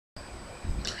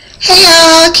Hey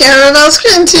y'all,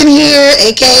 Crittenton here,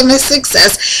 aka Miss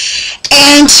Success.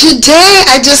 And today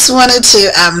I just wanted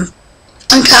to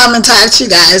come and talk to you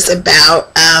guys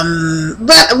about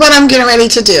what I'm getting ready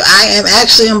to do. I am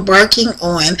actually embarking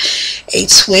on a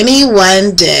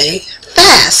 21-day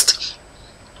fast.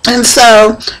 And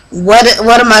so, what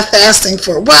am I fasting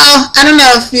for? Well, I don't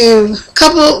know if you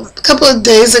couple of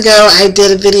days ago I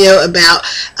did a video about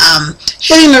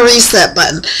hitting the reset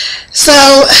button. So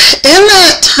in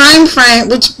that time frame,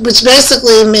 which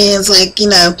basically means, like,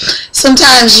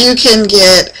 sometimes you can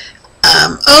get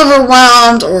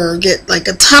overwhelmed or get like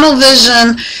a tunnel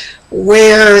vision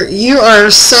where you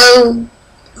are so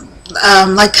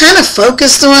like kind of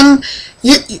focused on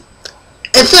you.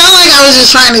 It felt like I was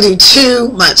just trying to do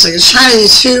too much. Like I was trying to do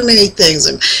too many things.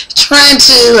 I'm trying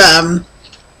to,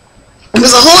 it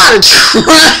was a whole lot of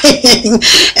trying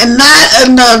and not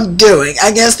enough doing.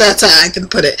 I guess that's how I can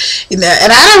put it. And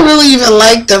I don't really even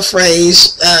like the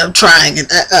phrase trying.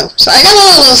 So I got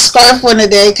a little scarf one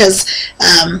today because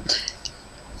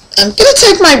I'm going to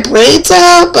take my braids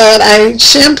out, but I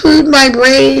shampooed my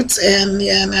braids, and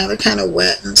yeah, now they're kind of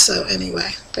wet, and so anyway,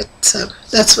 but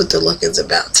that's what the look is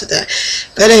about today.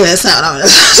 But anyway, that's not what I want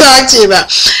to talk to you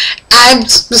about. I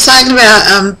was talking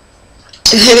about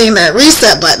hitting that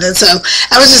reset button, and so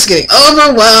I was just getting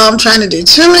overwhelmed trying to do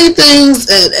too many things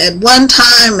at one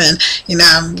time, and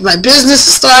my business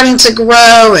is starting to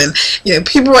grow, and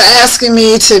people were asking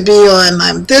me to be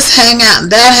on this hangout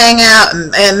and that hangout,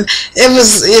 and it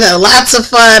was lots of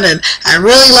fun, and I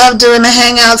really loved doing the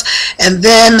hangouts. And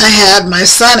then I had my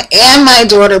son and my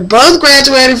daughter both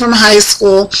graduating from high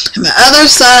school, and my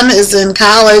other son is in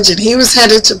college, and he was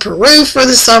headed to Peru for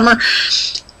the summer.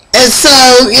 And so,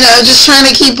 just trying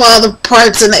to keep all the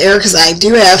parts in the air, because I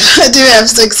do have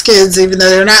 6 kids. Even though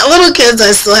they're not little kids,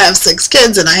 I still have 6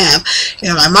 kids, and I have,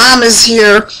 my mom is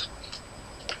here.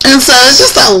 And so it's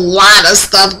just a lot of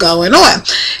stuff going on.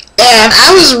 And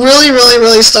I was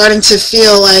really starting to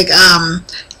feel like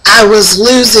I was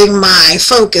losing my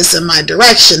focus and my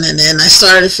direction, and then I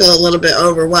started to feel a little bit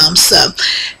overwhelmed. So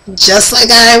just like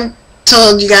I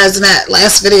told you guys in that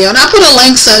last video, and I'll put a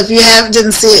link, so if you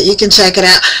didn't see it, you can check it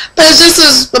out. But it's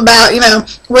just about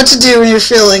what to do when you're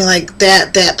feeling like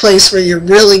that place where you're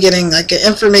really getting like an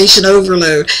information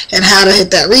overload, and how to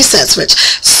hit that reset switch.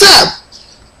 So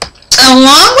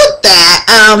along with that,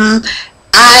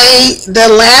 the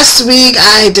last week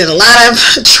I did a lot of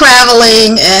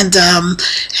traveling, and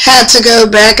had to go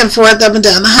back and forth up and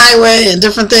down the highway and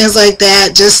different things like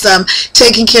that, just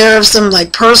taking care of some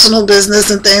like personal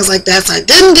business and things like that. So I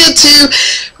didn't get to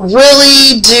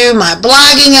really do my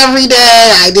blogging every day.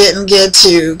 I didn't get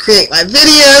to create my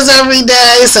videos every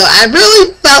day. So I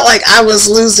really felt like I was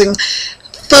losing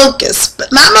focus,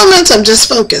 but not momentum, just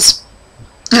focus.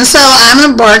 And so I'm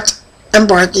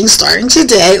embarking starting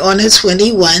today on a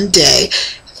 21-day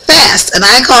fast, and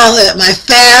I call it my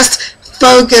fast,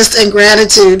 focused, and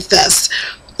gratitude fest.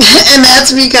 And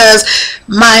that's because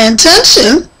my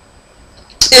intention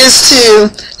is to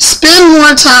spend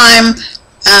more time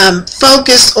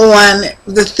focused on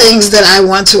the things that I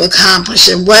want to accomplish,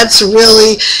 and what's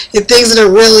really the things that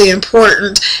are really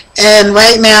important. And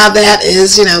right now that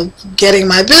is getting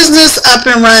my business up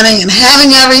and running, and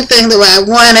having everything the way I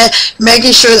want it,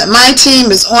 making sure that my team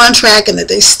is on track and that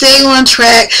they stay on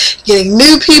track, getting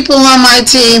new people on my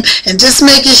team, and just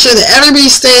making sure that everybody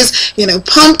stays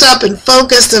pumped up and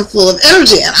focused and full of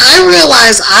energy. And I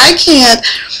realize I can't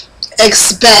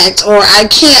expect, or I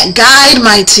can't guide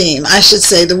my team, I should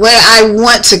say, the way I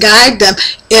want to guide them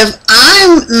if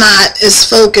I'm not as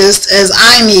focused as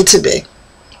I need to be.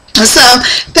 So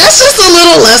that's just a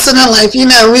little lesson in life. We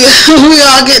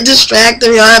all get distracted.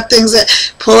 We all have things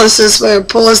that pull us this way or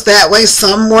pull us that way,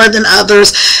 some more than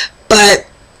others. But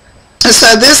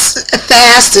so this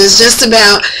fast is just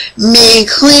about me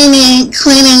cleaning,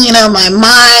 my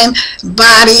mind,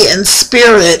 body, and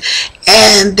spirit.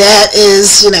 And that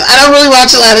is, I don't really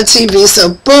watch a lot of TV, so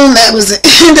boom, that was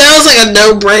like a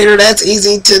no-brainer. That's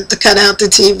easy to cut out the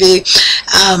TV.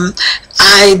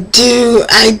 I do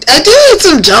eat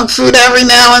some junk food every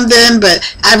now and then, but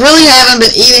I really haven't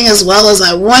been eating as well as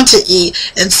I want to eat,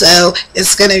 and so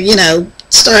it's gonna,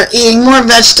 start eating more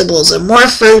vegetables and more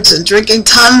fruits, and drinking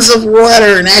tons of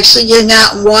water, and actually getting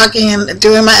out and walking and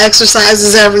doing my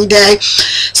exercises every day,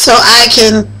 so I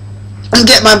can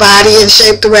get my body in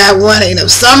shape the way I want it.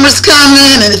 Summer's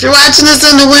coming, and if you're watching this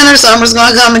in the winter, summer's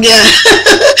gonna come again.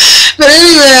 But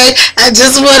anyway, I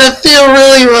just want to feel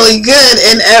really good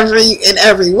in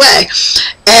every way.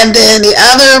 And then the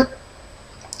other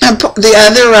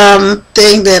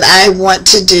thing that I want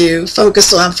to do,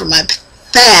 focus on for my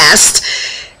fast,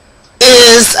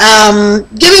 is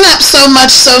giving up so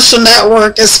much social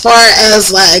network as far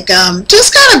as like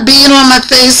just kind of being on my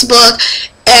Facebook.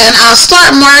 And I'll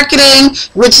start marketing,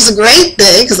 which is a great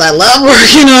thing because I love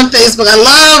working on Facebook. I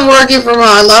love working from home.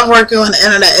 I love working on the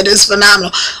internet. It is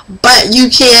phenomenal. But you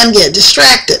can get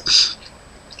distracted.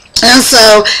 And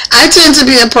so I tend to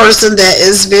be a person that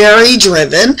is very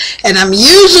driven, and I'm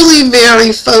usually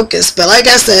very focused. But like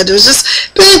I said, there's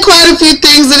just been quite a few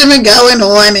things that have been going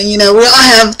on, and we all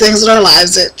have things in our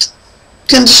lives that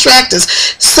can distract us.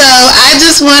 So I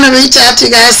just want to reach out to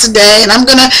you guys today, and I'm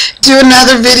going to do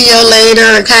another video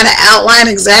later and kind of outline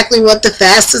exactly what the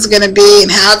fast is going to be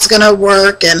and how it's going to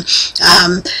work. And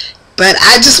but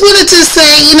I just wanted to say,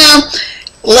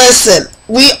 listen,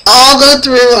 we all go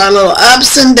through our little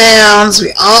ups and downs.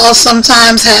 We all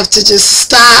sometimes have to just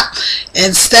stop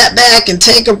and step back and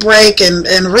take a break and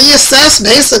reassess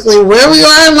basically where we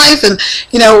are in life and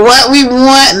what we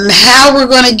want and how we're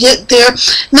going to get there.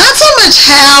 Not so much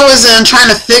how as in trying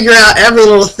to figure out every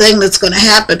little thing that's going to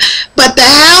happen, but the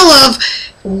how of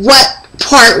what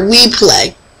part we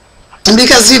play.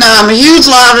 Because I'm a huge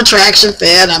law of attraction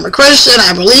fan. I'm a Christian.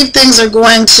 I believe things are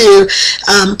going to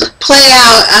play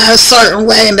out a certain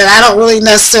way, and that I don't really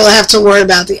necessarily have to worry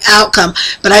about the outcome.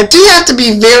 But I do have to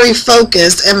be very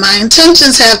focused, and my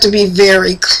intentions have to be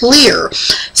very clear,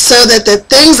 so that the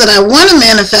things that I want to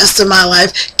manifest in my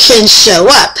life can show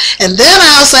up. And then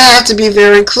I also have to be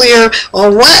very clear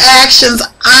on what actions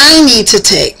I need to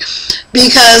take,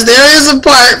 because there is a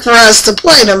part for us to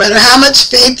play. No matter how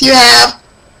much faith you have,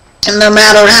 and no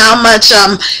matter how much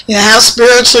how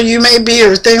spiritual you may be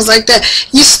or things like that,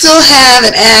 you still have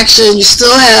an action. You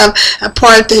still have a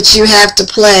part that you have to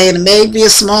play, and it may be a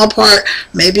small part,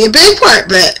 maybe a big part.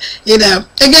 But again,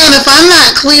 if I'm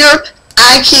not clear,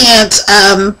 I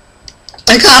can't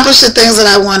accomplish the things that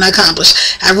I want to accomplish.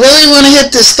 I really want to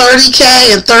hit this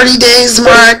 30K in 30 days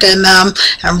mark, and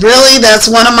really that's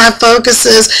one of my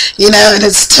focuses, and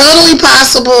it's totally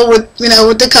possible with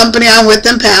with the company I'm with,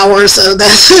 Empower. So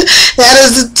that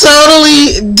is a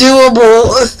totally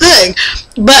doable thing.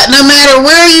 But no matter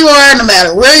where you are, no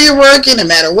matter where you're working, no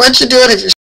matter what you're doing, if you're